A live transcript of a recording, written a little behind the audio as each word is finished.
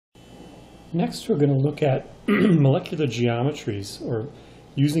Next, we're going to look at molecular geometries, or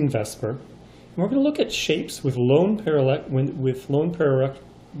using VSEPR. And we're going to look at shapes with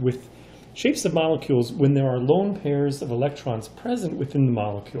shapes of molecules when there are lone pairs of electrons present within the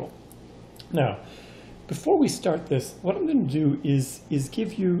molecule. Now, before we start this, what I'm going to do is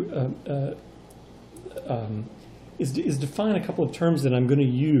give you define a couple of terms that I'm going to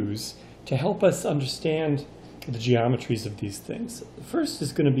use to help us understand the geometries of these things. The first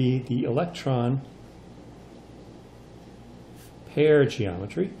is going to be the electron pair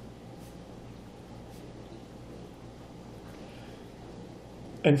geometry.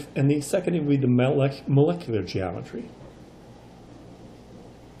 And the second would be the molecular geometry.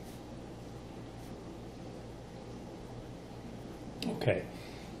 Okay,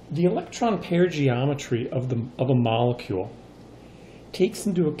 the electron pair geometry of a molecule takes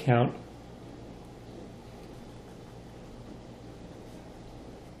into account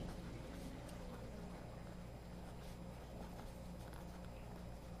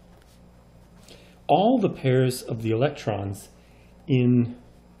all the pairs of the electrons in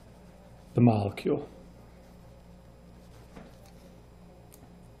the molecule.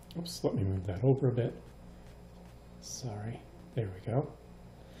 Oops, let me move that over a bit. Sorry, there we go.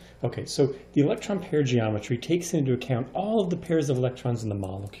 Okay, so the electron pair geometry takes into account all of the pairs of electrons in the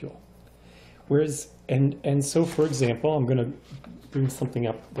molecule. Whereas, and so for example, I'm going to bring something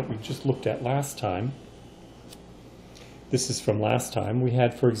up that we just looked at last time. This is from last time. We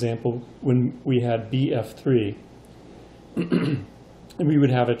had, for example, when we had BF3, we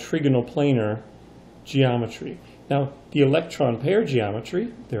would have a trigonal planar geometry. Now, the electron pair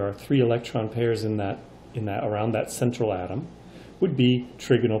geometry, there are 3 electron pairs in that around that central atom, would be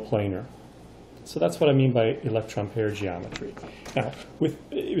trigonal planar. So that's what I mean by electron pair geometry. Now,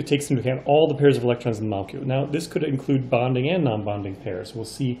 it takes into account all the pairs of electrons in the molecule. Now, this could include bonding and non-bonding pairs. We'll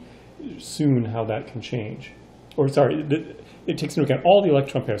see soon how that can change. Or sorry, it takes into account all the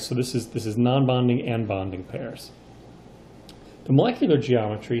electron pairs. So this is non-bonding and bonding pairs. The molecular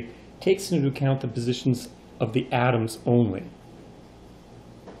geometry takes into account the positions of the atoms only.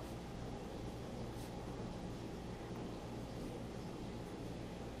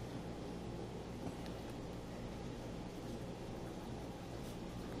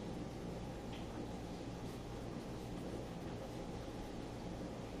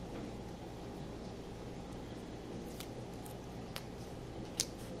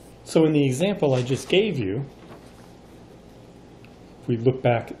 So in the example I just gave you, if we look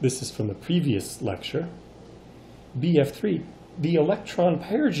back, this is from the previous lecture, BF3, the electron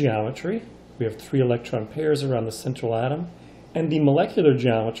pair geometry, we have 3 electron pairs around the central atom, and the molecular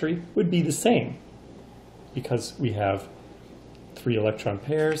geometry would be the same because we have 3 electron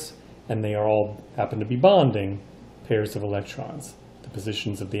pairs and they are all happen to be bonding pairs of electrons, the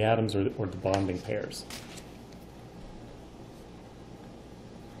positions of the atoms or the bonding pairs.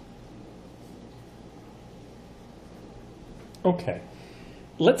 Okay,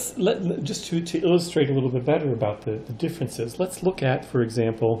 just to illustrate a little bit better about the differences, let's look at, for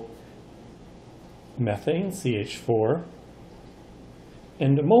example, methane, CH4,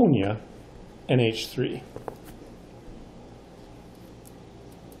 and ammonia, NH3.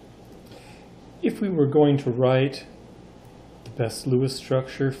 If we were going to write the Best-Lewis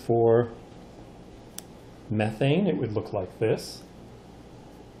structure for methane, it would look like this.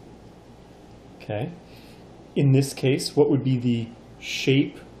 Okay. In this case, what would be the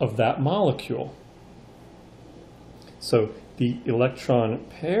shape of that molecule? So the electron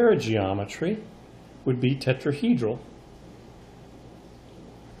pair geometry would be tetrahedral.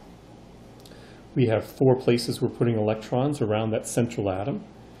 We have 4 places we're putting electrons around that central atom.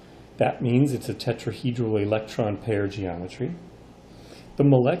 That means it's a tetrahedral electron pair geometry. The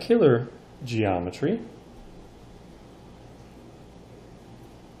molecular geometry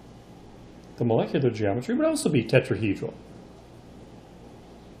would also be tetrahedral.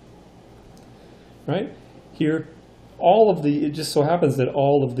 Right? Here, it just so happens that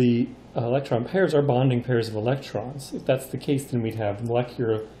all of the electron pairs are bonding pairs of electrons. If that's the case, then we'd have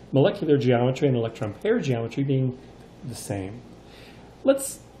molecular geometry and electron pair geometry being the same.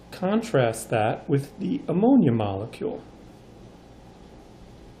 Let's contrast that with the ammonia molecule,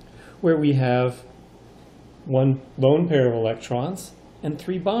 where we have 1 lone pair of electrons and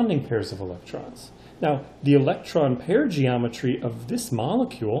 3 bonding pairs of electrons. Now, the electron pair geometry of this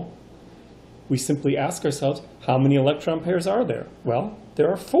molecule, we simply ask ourselves, how many electron pairs are there? Well,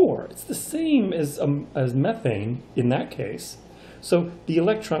 there are 4. It's the same as methane in that case. So the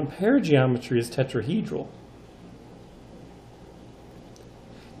electron pair geometry is tetrahedral.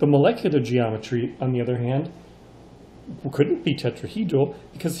 The molecular geometry, on the other hand, couldn't be tetrahedral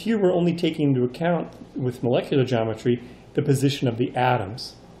because here we're only taking into account, with molecular geometry, the position of the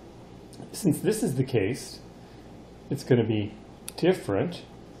atoms. Since this is the case, it's going to be different,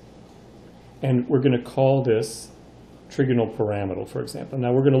 and we're going to call this Trigonal Pyramidal, for example.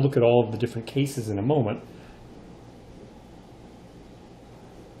 Now we're going to look at all of the different cases in a moment.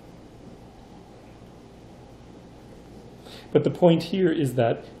 But the point here is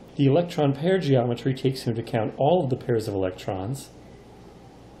that the electron pair geometry takes into account all of the pairs of electrons.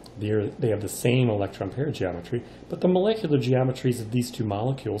 They have the same electron pair geometry, but the molecular geometries of these two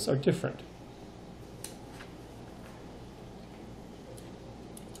molecules are different.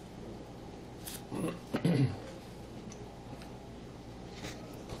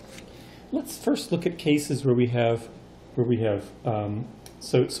 Let's first look at cases where let's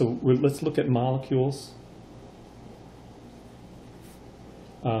look at molecules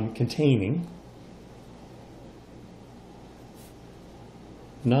containing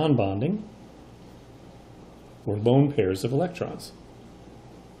non-bonding or lone pairs of electrons.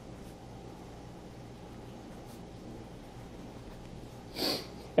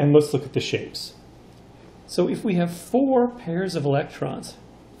 And let's look at the shapes. So if we have 4 pairs of electrons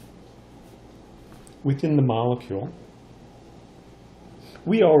within the molecule,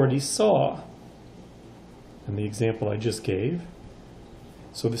 we already saw in the example I just gave.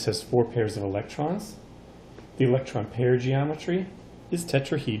 So this has 4 pairs of electrons. The electron pair geometry is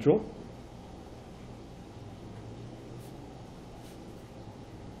tetrahedral.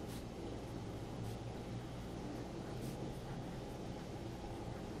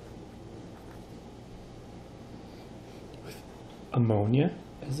 With ammonia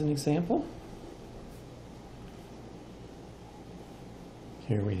as an example.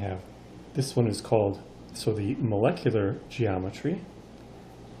 Here we have, this one is called, so the molecular geometry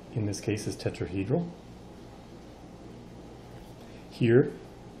in this case is tetrahedral. Here,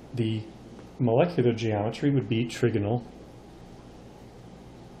 the molecular geometry would be Trigonal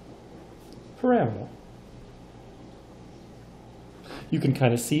Pyramidal. You can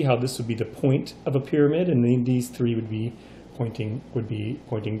kind of see how this would be the point of a pyramid, and then these 3 would be pointing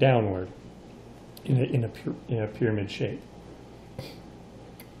downward in a pyramid shape.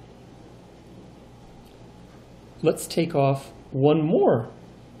 Let's take off one more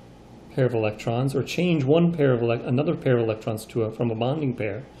pair of electrons, or change one pair of another pair of electrons from a bonding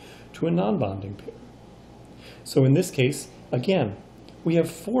pair to a non-bonding pair. So in this case, again, we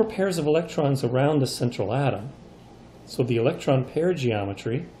have 4 pairs of electrons around the central atom. So the electron pair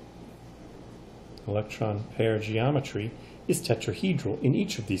geometry is tetrahedral in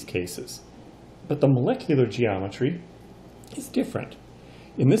each of these cases. But the molecular geometry is different.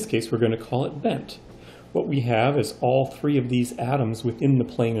 In this case, we're going to call it bent. What we have is all 3 of these atoms within the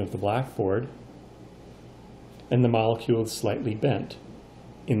plane of the blackboard, and the molecule is slightly bent.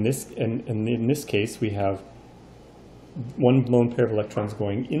 In this case, we have one lone pair of electrons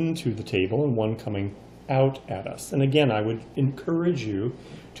going into the table and one coming out at us. And again, I would encourage you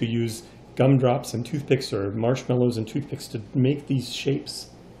to use gumdrops and toothpicks, or marshmallows and toothpicks, to make these shapes,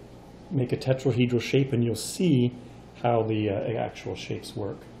 make a tetrahedral shape, and you'll see how the actual shapes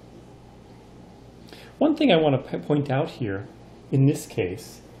work. One thing I want to point out here in this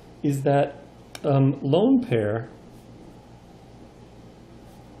case is that lone pair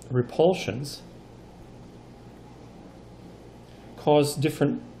repulsions cause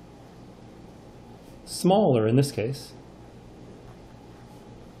different, smaller in this case,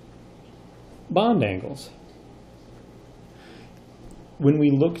 bond angles. When we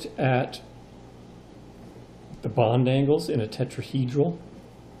looked at the bond angles in a tetrahedral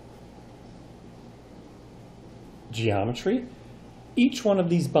geometry, each one of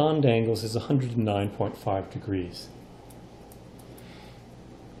these bond angles is 109.5 degrees.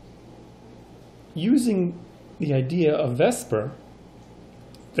 Using the idea of VSEPR,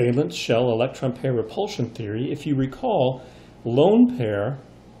 valence shell electron pair repulsion theory, if you recall, lone pair,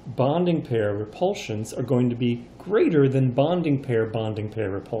 bonding pair repulsions are going to be greater than bonding pair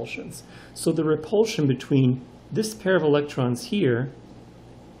repulsions. So the repulsion between this pair of electrons here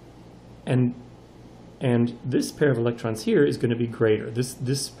and this pair of electrons here is going to be greater. This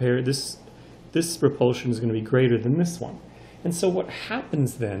repulsion is going to be greater than this one. And so what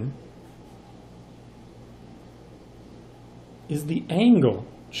happens then is the angle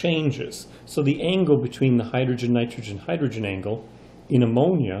changes. So the angle between the hydrogen-nitrogen-hydrogen angle in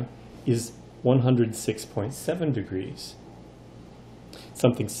ammonia is 106.7 degrees.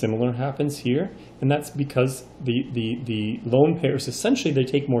 Something similar happens here, and that's because the lone pairs, essentially they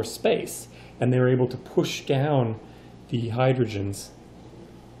take more space, and they're able to push down the hydrogens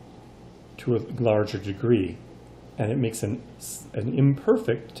to a larger degree. and it makes an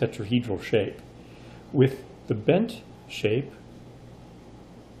imperfect tetrahedral shape. With the bent shape,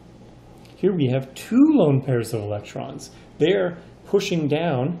 here we have two lone pairs of electrons. They're pushing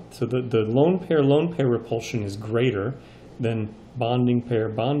down, so the lone pair repulsion is greater than bonding pair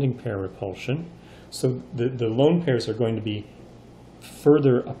repulsion. So the lone pairs are going to be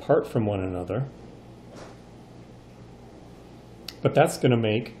further apart from one another. But that's going to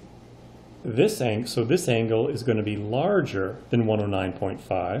make this angle, so this angle is going to be larger than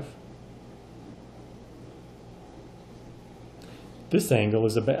 109.5. This angle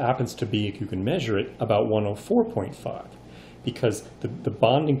happens to be, if you can measure it, about 104.5, because the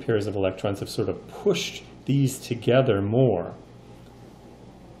bonding pairs of electrons have sort of pushed these together more.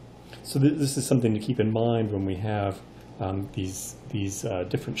 So this is something to keep in mind when we have these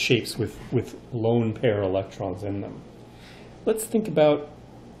different shapes with lone pair electrons in them. Let's think about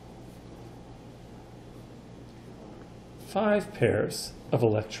 5 pairs of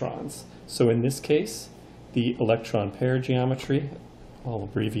electrons. So in this case, the electron pair geometry, I'll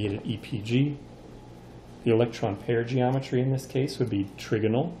abbreviate it EPG. The electron pair geometry in this case would be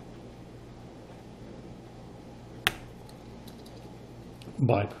trigonal,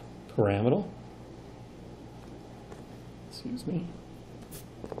 bipyramidal, excuse me,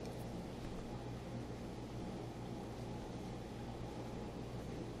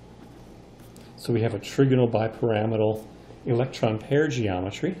 so we have a trigonal bipyramidal electron pair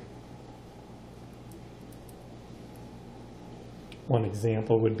geometry. One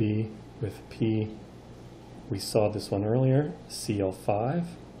example would be with P, we saw this one earlier, Cl5.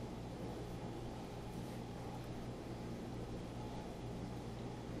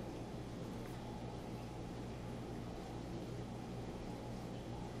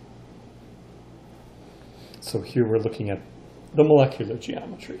 So here we're looking at the molecular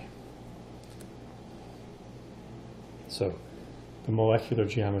geometry. So the molecular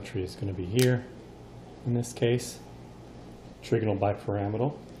geometry is going to be here in this case, trigonal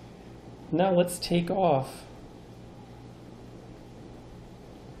bipyramidal. Now let's take off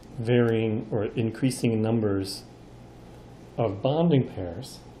varying or increasing numbers of bonding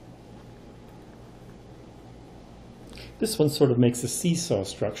pairs. This one sort of makes a seesaw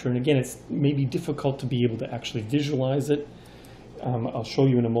structure, and again, it's maybe difficult to be able to actually visualize it. I'll show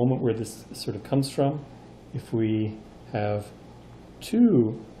you in a moment where this sort of comes from. If we have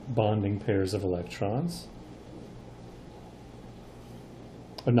 2 bonding pairs of electrons,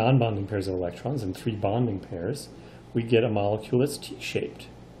 or non-bonding pairs of electrons, and 3 bonding pairs, we get a molecule that's T-shaped.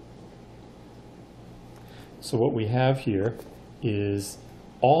 So what we have here is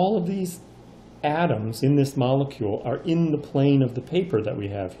all of these atoms in this molecule are in the plane of the paper that we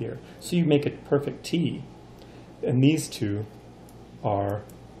have here. So you make a perfect T. And these two are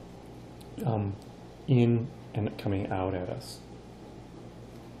in and coming out at us.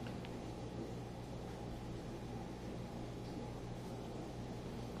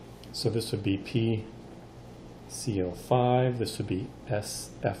 So this would be PCl5, this would be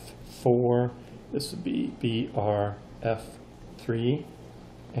SF4, this would be BRF3,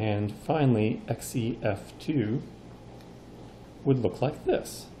 and finally XEF2 would look like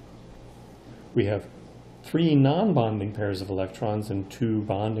this. We have 3 non-bonding pairs of electrons and 2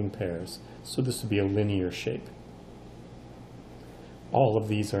 bonding pairs, so this would be a linear shape. All of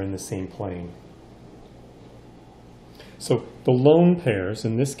these are in the same plane. So the lone pairs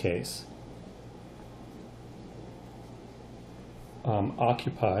in this case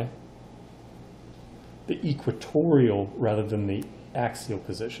occupy the equatorial rather than the axial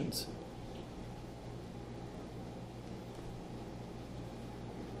positions.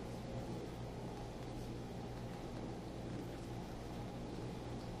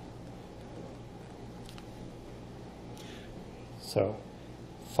 So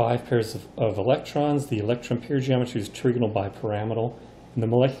 5 pairs of electrons. The electron pair geometry is trigonal bipyramidal, and the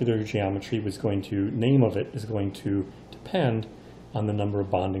molecular geometry name of it is going to depend on the number of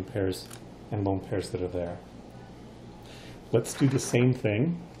bonding pairs and lone pairs that are there. Let's do the same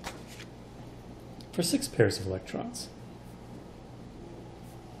thing for 6 pairs of electrons.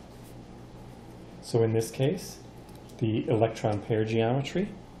 So in this case, the electron pair geometry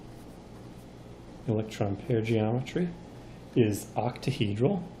is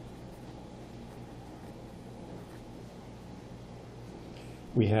octahedral.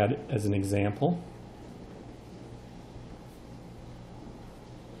 We had, as an example,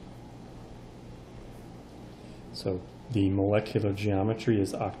 so the molecular geometry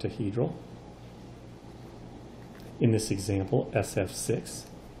is octahedral. In this example, SF6.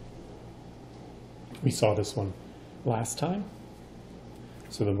 We saw this one last time.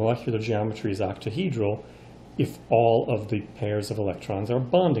 So the molecular geometry is octahedral, if all of the pairs of electrons are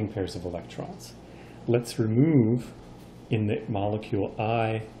bonding pairs of electrons. Let's remove in the molecule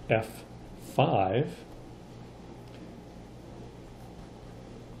IF5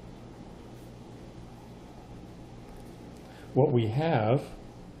 what we have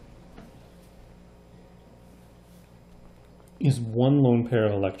is one lone pair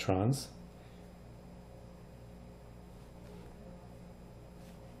of electrons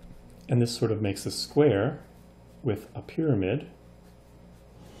and this sort of makes a square with a pyramid,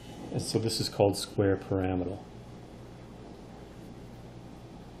 and so this is called square pyramidal.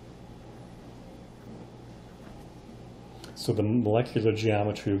 So the molecular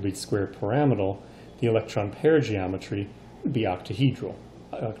geometry would be square pyramidal. The electron pair geometry would be octahedral.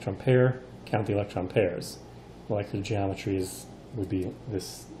 Electron pair, count the electron pairs. Molecular geometry would be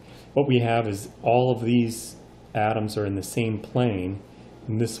this. What we have is all of these atoms are in the same plane,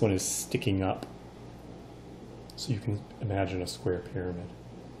 and this one is sticking up. So you can imagine a square pyramid.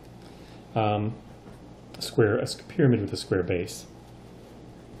 A pyramid with a square base.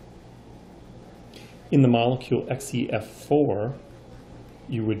 In the molecule XeF4,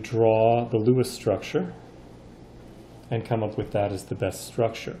 you would draw the Lewis structure and come up with that as the best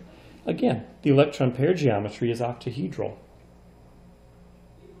structure. Again, the electron pair geometry is octahedral.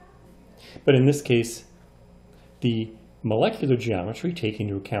 But in this case, the molecular geometry, taking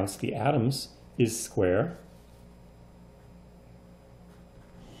into account the atoms, is square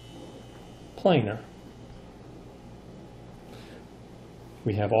planar.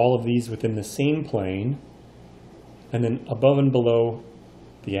 We have all of these within the same plane, and then above and below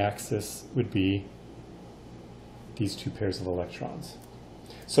the axis would be these two pairs of electrons.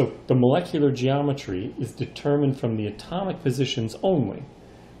 So the molecular geometry is determined from the atomic positions only,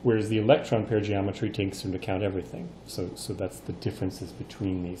 whereas the electron pair geometry takes into account everything. So that's the differences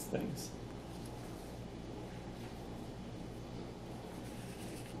between these things.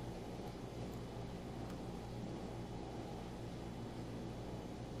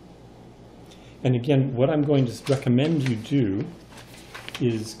 And again, what I'm going to recommend you do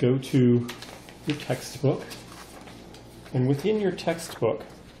is go to your textbook. And within your textbook,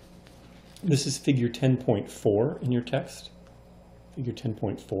 this is figure 10.4 in your text, figure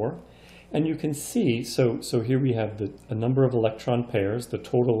 10.4. And you can see, so here we have a number of electron pairs. The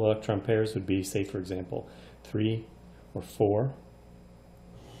total electron pairs would be, say, for example, 3 or 4.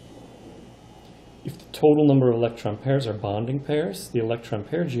 If the total number of electron pairs are bonding pairs, the electron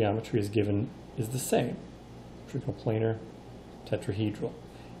pair geometry is the same. Trigonal planar, tetrahedral.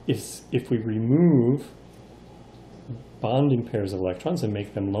 If we remove bonding pairs of electrons and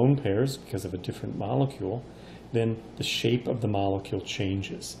make them lone pairs because of a different molecule, then the shape of the molecule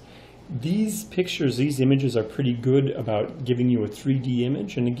changes. These pictures, these images are pretty good about giving you a 3D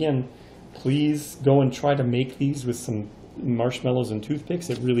image. And again, please go and try to make these with some marshmallows and toothpicks.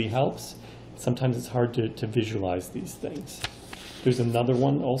 It really helps. Sometimes it's hard to visualize these things. There's another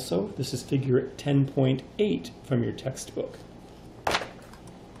one also. This is figure 10.8 from your textbook,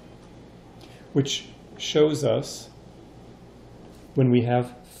 which shows us when we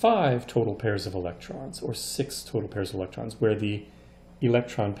have 5 total pairs of electrons or 6 total pairs of electrons, where the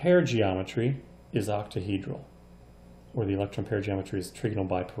electron pair geometry is octahedral, or the electron pair geometry is trigonal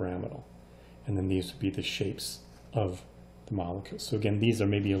bipyramidal. And then these would be the shapes of the molecules. So again, these are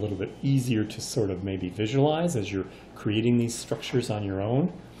maybe a little bit easier to sort of maybe visualize as you're creating these structures on your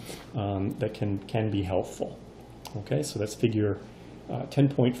own. That can be helpful. Okay, so that's figure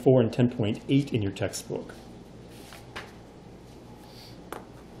 10.4 and 10.8 in your textbook.